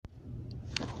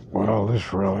Well,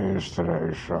 this really is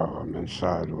today's show. I'm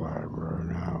inside the library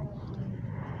now.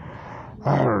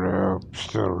 I don't know.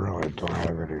 Still really don't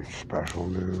have any special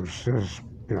news.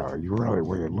 You really,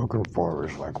 what you're looking for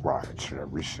is like riots in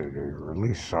every city, or at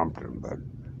least something, but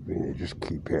you just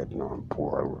keep hitting on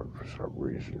Portland for some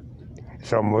reason.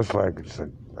 It's almost like it's a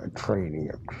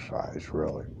training exercise,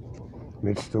 really.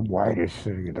 It's the whitest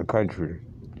city in the country,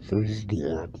 so this is the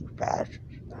anti-fascist.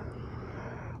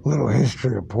 Little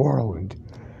history of Portland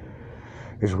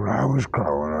is when I was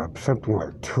growing up, something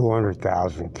like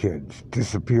 200,000 kids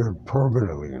disappeared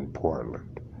permanently in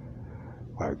Portland.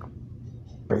 Like,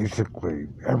 basically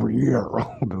every year.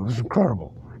 It was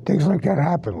incredible. Things like that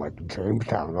happen, like in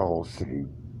Jamestown, the whole city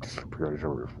disappears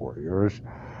every 4 years.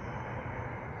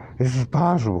 This is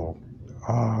possible.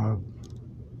 Uh,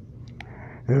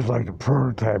 it was like the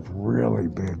prototype really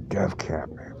big death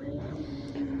camp, maybe.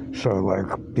 So, like,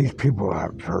 these people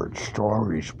have heard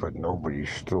stories, but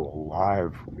nobody's still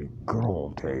alive from the good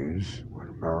old days when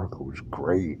America was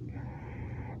great.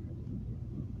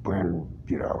 When,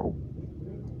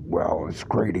 well, it's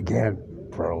great again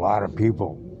for a lot of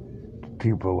people.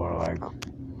 People are like,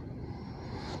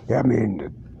 yeah, I mean,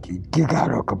 you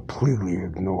gotta completely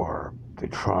ignore the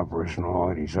Trumpers and all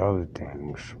of these other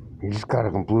things. You just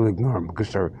gotta completely ignore them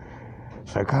because they're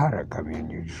psychotic. I mean,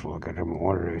 you just look at them and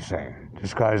what are they saying?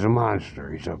 This guy's a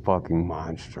monster. He's a fucking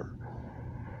monster.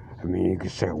 I mean, you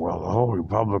could say, well, the whole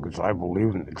Republicans, I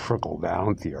believe in the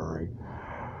trickle-down theory.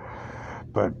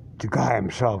 But the guy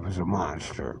himself is a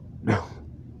monster.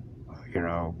 you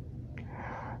know?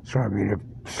 So, I mean, if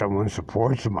someone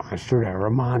supports a monster, they're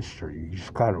a monster. You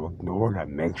just got to ignore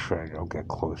them, make sure they don't get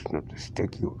close enough to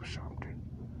stick you or something.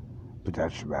 But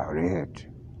that's about it.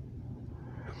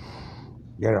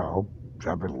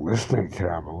 I've been listening to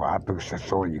them a lot because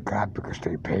that's all you got because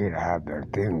they pay to have their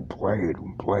thing played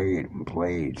and played and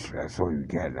played. So that's all you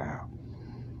get now.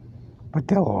 But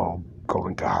they'll all go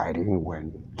into hiding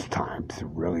when it's time to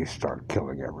really start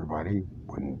killing everybody.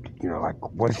 When, like,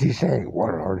 what's he saying?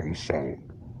 What are they saying?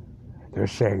 They're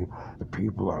saying the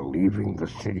people are leaving the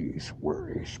cities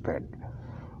where they spend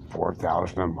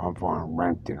 $4,000 a month on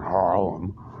rent in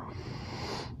Harlem.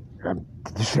 And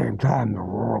at the same time, the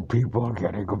rural people are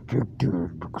getting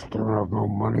evicted because they don't have no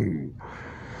money.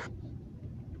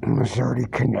 Is there any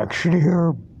connection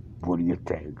here? What do you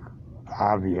think?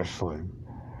 Obviously.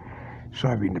 So,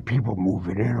 I mean, the people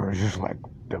moving in are just like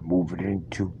they're moving in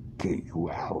to get you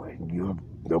out, and you have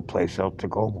no place else to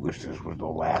go because this was the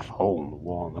last hole in the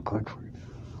wall in the country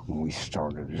when we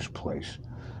started this place.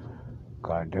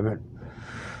 God damn it.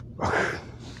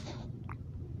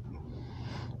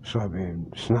 So, I mean,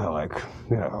 it's not like,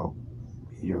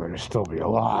 you're going to still be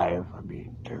alive. I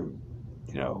mean, they're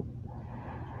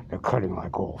cutting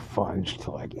like all funds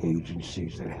to like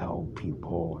agencies that help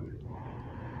people. And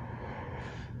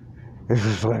this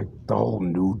is like the whole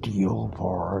New Deal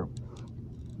for,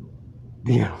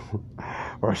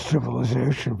 or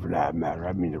civilization for that matter.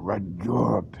 I mean, the Red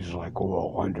Europe is like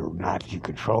all under Nazi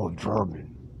control,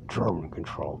 German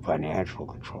control, financial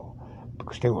control,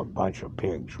 because they were a bunch of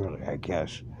pigs, really, I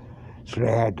guess. So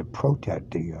they had to protest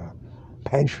the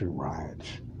pension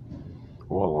riots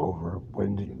all over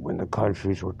when the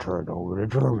countries were turned over to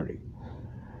Germany.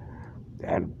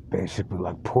 And basically,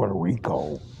 like Puerto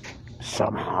Rico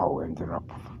somehow ended up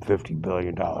with a $50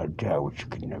 billion debt, which you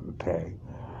could never pay.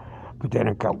 But then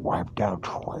it got wiped out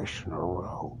twice in a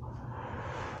row.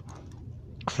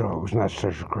 So it was not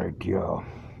such a great deal.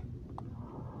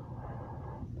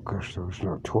 Because there was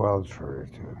no toilets for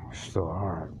it. Still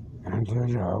aren't. And,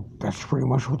 that's pretty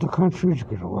much what the country's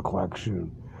going to look like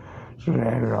soon. So,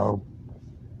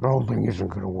 the whole thing isn't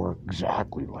going to work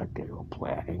exactly like they were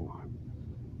planning on,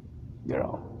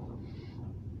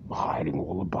 hiding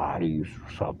all the bodies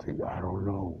or something. I don't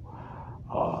know.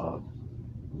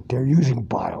 They're using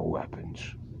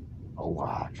bioweapons a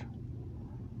lot,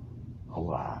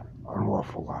 an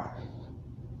awful lot.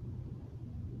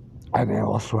 And they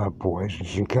also have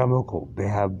poisons and chemicals. They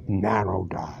have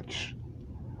nanodots.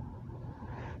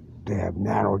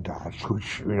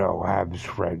 Which, I have this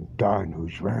friend, Dunn,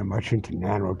 who's very much into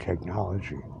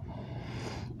nanotechnology.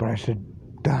 But I said,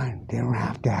 Dunn, they don't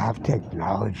have to have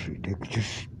technology. They could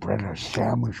just spread a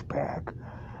sandwich bag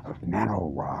of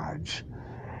nanorods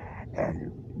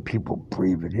and people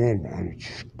breathe it in and it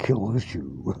just kills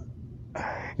you.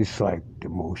 It's like the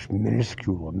most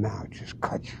minuscule amount, just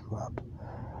cuts you up.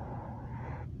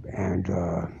 And,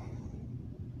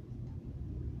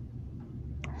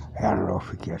 I don't know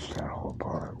if it gets that whole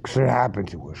part. Because it happened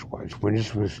to us once.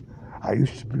 I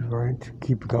used to be very into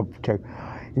keeping up with tech.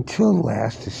 Until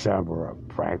last December,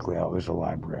 frankly, I was a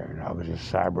librarian. I was a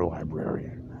cyber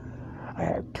librarian. I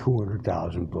had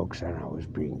 200,000 books, and I was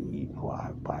being eaten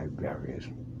alive by various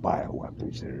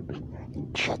bioweapons that had been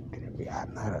injected in me.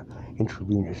 I'm not an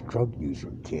intravenous drug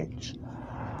user, kids.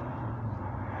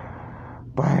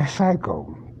 By a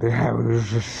psycho. It was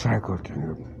just a psycho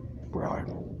thing. Really.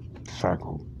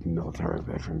 Psycho military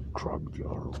veteran drug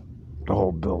dealer. The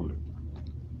whole building.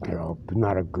 You know,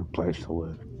 not a good place to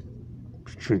live.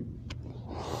 It's cheap.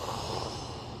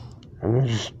 And then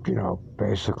just, you know,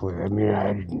 basically, I mean,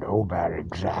 I didn't know about it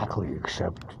exactly,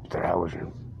 except that I was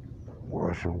in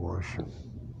worse and worse. And,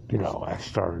 you know,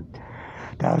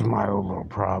 that was my own little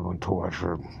problem,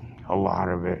 torture. A lot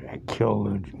of it, I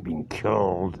being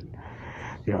killed.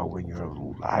 You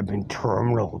know, I've been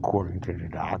terminal according to the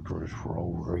doctors for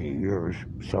over 8 years.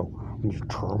 So when you're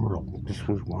terminal, this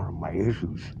was one of my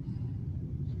issues.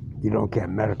 You don't get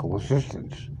medical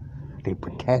assistance. They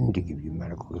pretend to give you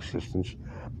medical assistance,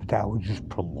 but that would just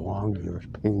prolong your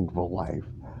painful life.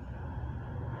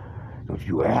 If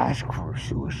you ask for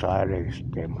suicide,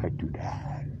 they might do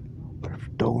that. But if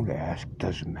you don't ask, it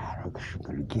doesn't matter because you're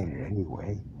going to get it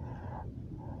anyway.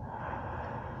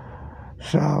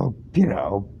 So, you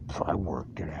know, I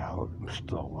worked it out. I'm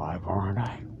still alive, aren't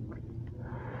I?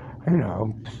 You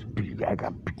know, I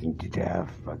got beaten to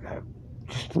death. I got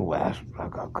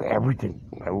everything.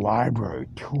 My library,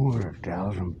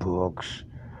 200,000 books,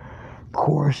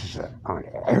 courses on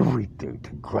everything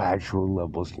to graduate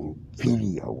levels in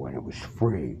video when it was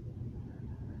free.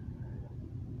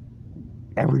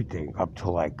 Everything up to,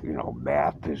 like, you know,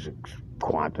 math, physics,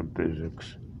 quantum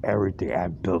physics, everything.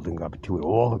 I'm building up to it.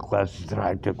 All the classes that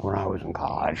I took when I was in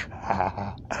college.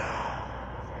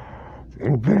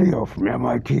 And video from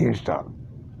MIT and stuff.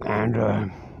 And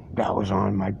that was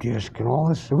on my disc and all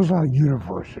this. It was a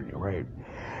university, right?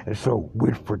 And so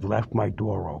Whitford left my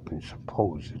door open,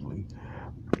 supposedly,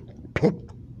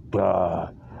 picked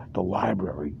the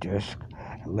library disc,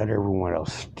 and let everyone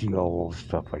else steal all the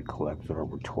stuff I collected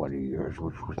over 20 years,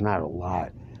 which was not a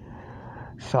lot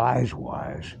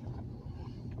size-wise.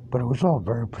 But it was all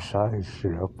very precise, you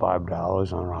know,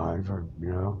 $5 on Hydra,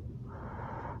 you know.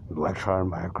 Electron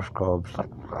microscopes, like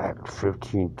I had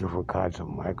 15 different kinds of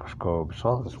microscopes,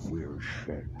 all this weird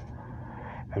shit.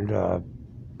 And,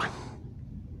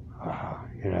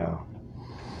 you know,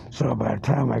 so by the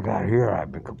time I got here,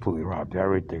 I'd been completely robbed of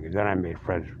everything. And then I made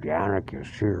friends with the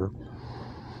anarchists here.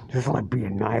 Just like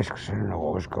being nice because I didn't know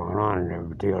what was going on, and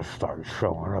everything else started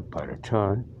showing up by the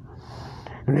ton.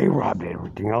 And they robbed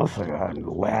everything else I got. And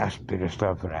the last bit of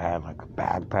stuff that I had, like a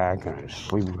backpack and a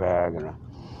sleeping bag, and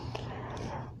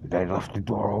they left the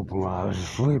door open while I was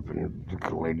asleep, and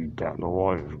the lady down the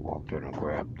hall just walked in and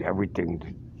grabbed everything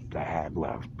that I had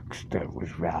left that was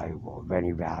valuable, of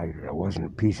any value. It wasn't a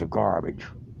piece of garbage.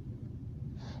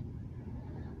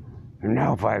 And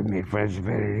now if I made friends with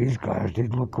any of these guys,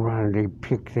 they'd look around and they'd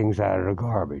pick things out of the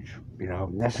garbage. You know,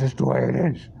 and that's just the way it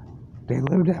is. They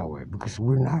live that way because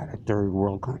we're not a third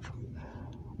world country.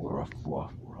 We're a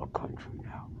fourth world country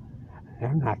now.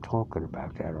 They're not talking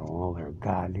about that at all. They're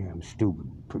goddamn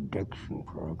stupid prediction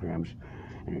programs.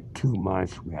 And in 2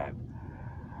 months, we have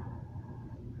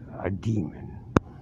a demon